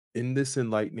In this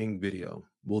enlightening video,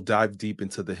 we'll dive deep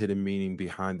into the hidden meaning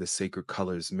behind the sacred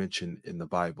colors mentioned in the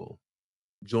Bible.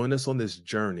 Join us on this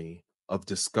journey of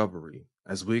discovery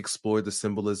as we explore the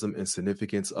symbolism and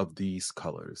significance of these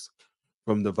colors.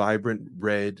 From the vibrant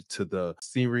red to the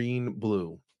serene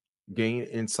blue, gain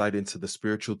insight into the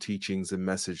spiritual teachings and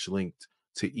message linked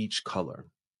to each color,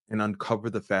 and uncover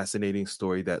the fascinating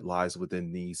story that lies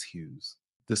within these hues.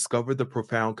 Discover the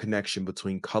profound connection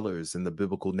between colors and the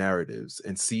biblical narratives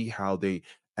and see how they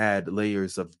add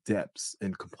layers of depths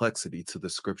and complexity to the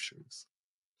scriptures.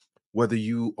 Whether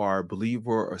you are a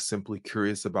believer or simply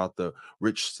curious about the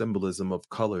rich symbolism of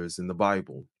colors in the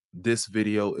Bible, this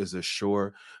video is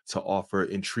sure to offer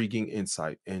intriguing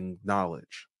insight and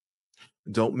knowledge.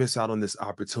 Don't miss out on this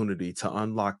opportunity to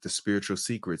unlock the spiritual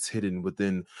secrets hidden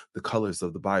within the colors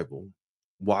of the Bible.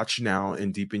 Watch now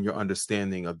and deepen your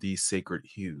understanding of these sacred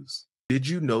hues. Did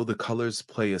you know the colors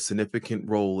play a significant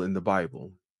role in the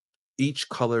Bible? Each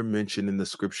color mentioned in the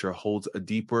scripture holds a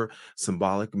deeper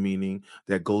symbolic meaning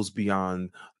that goes beyond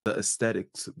the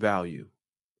aesthetics value.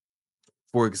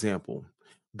 For example,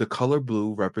 the color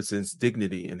blue represents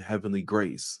dignity and heavenly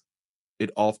grace. It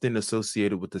often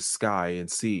associated with the sky and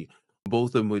sea,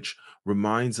 both of which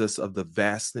reminds us of the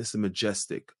vastness and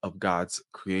majestic of God's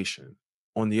creation.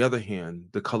 On the other hand,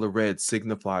 the color red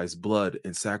signifies blood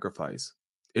and sacrifice.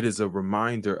 It is a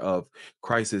reminder of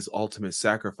Christ's ultimate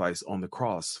sacrifice on the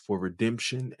cross for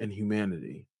redemption and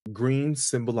humanity. Green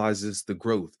symbolizes the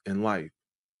growth in life.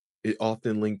 It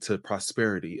often linked to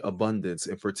prosperity, abundance,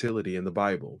 and fertility in the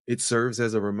Bible. It serves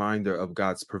as a reminder of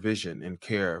God's provision and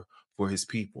care for his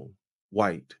people.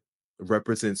 White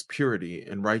represents purity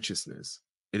and righteousness.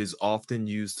 It is often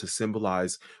used to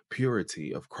symbolize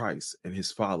purity of Christ and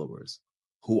his followers,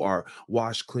 who are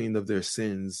washed clean of their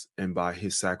sins and by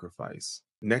his sacrifice.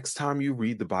 Next time you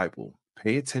read the Bible,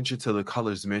 pay attention to the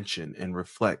colors mentioned and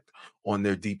reflect on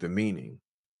their deeper meaning.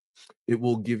 It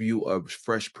will give you a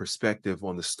fresh perspective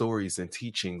on the stories and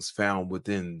teachings found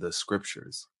within the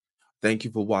scriptures. Thank you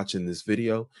for watching this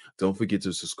video. Don't forget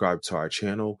to subscribe to our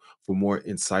channel for more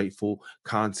insightful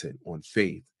content on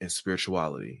faith and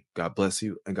spirituality. God bless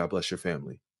you and God bless your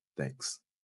family. Thanks.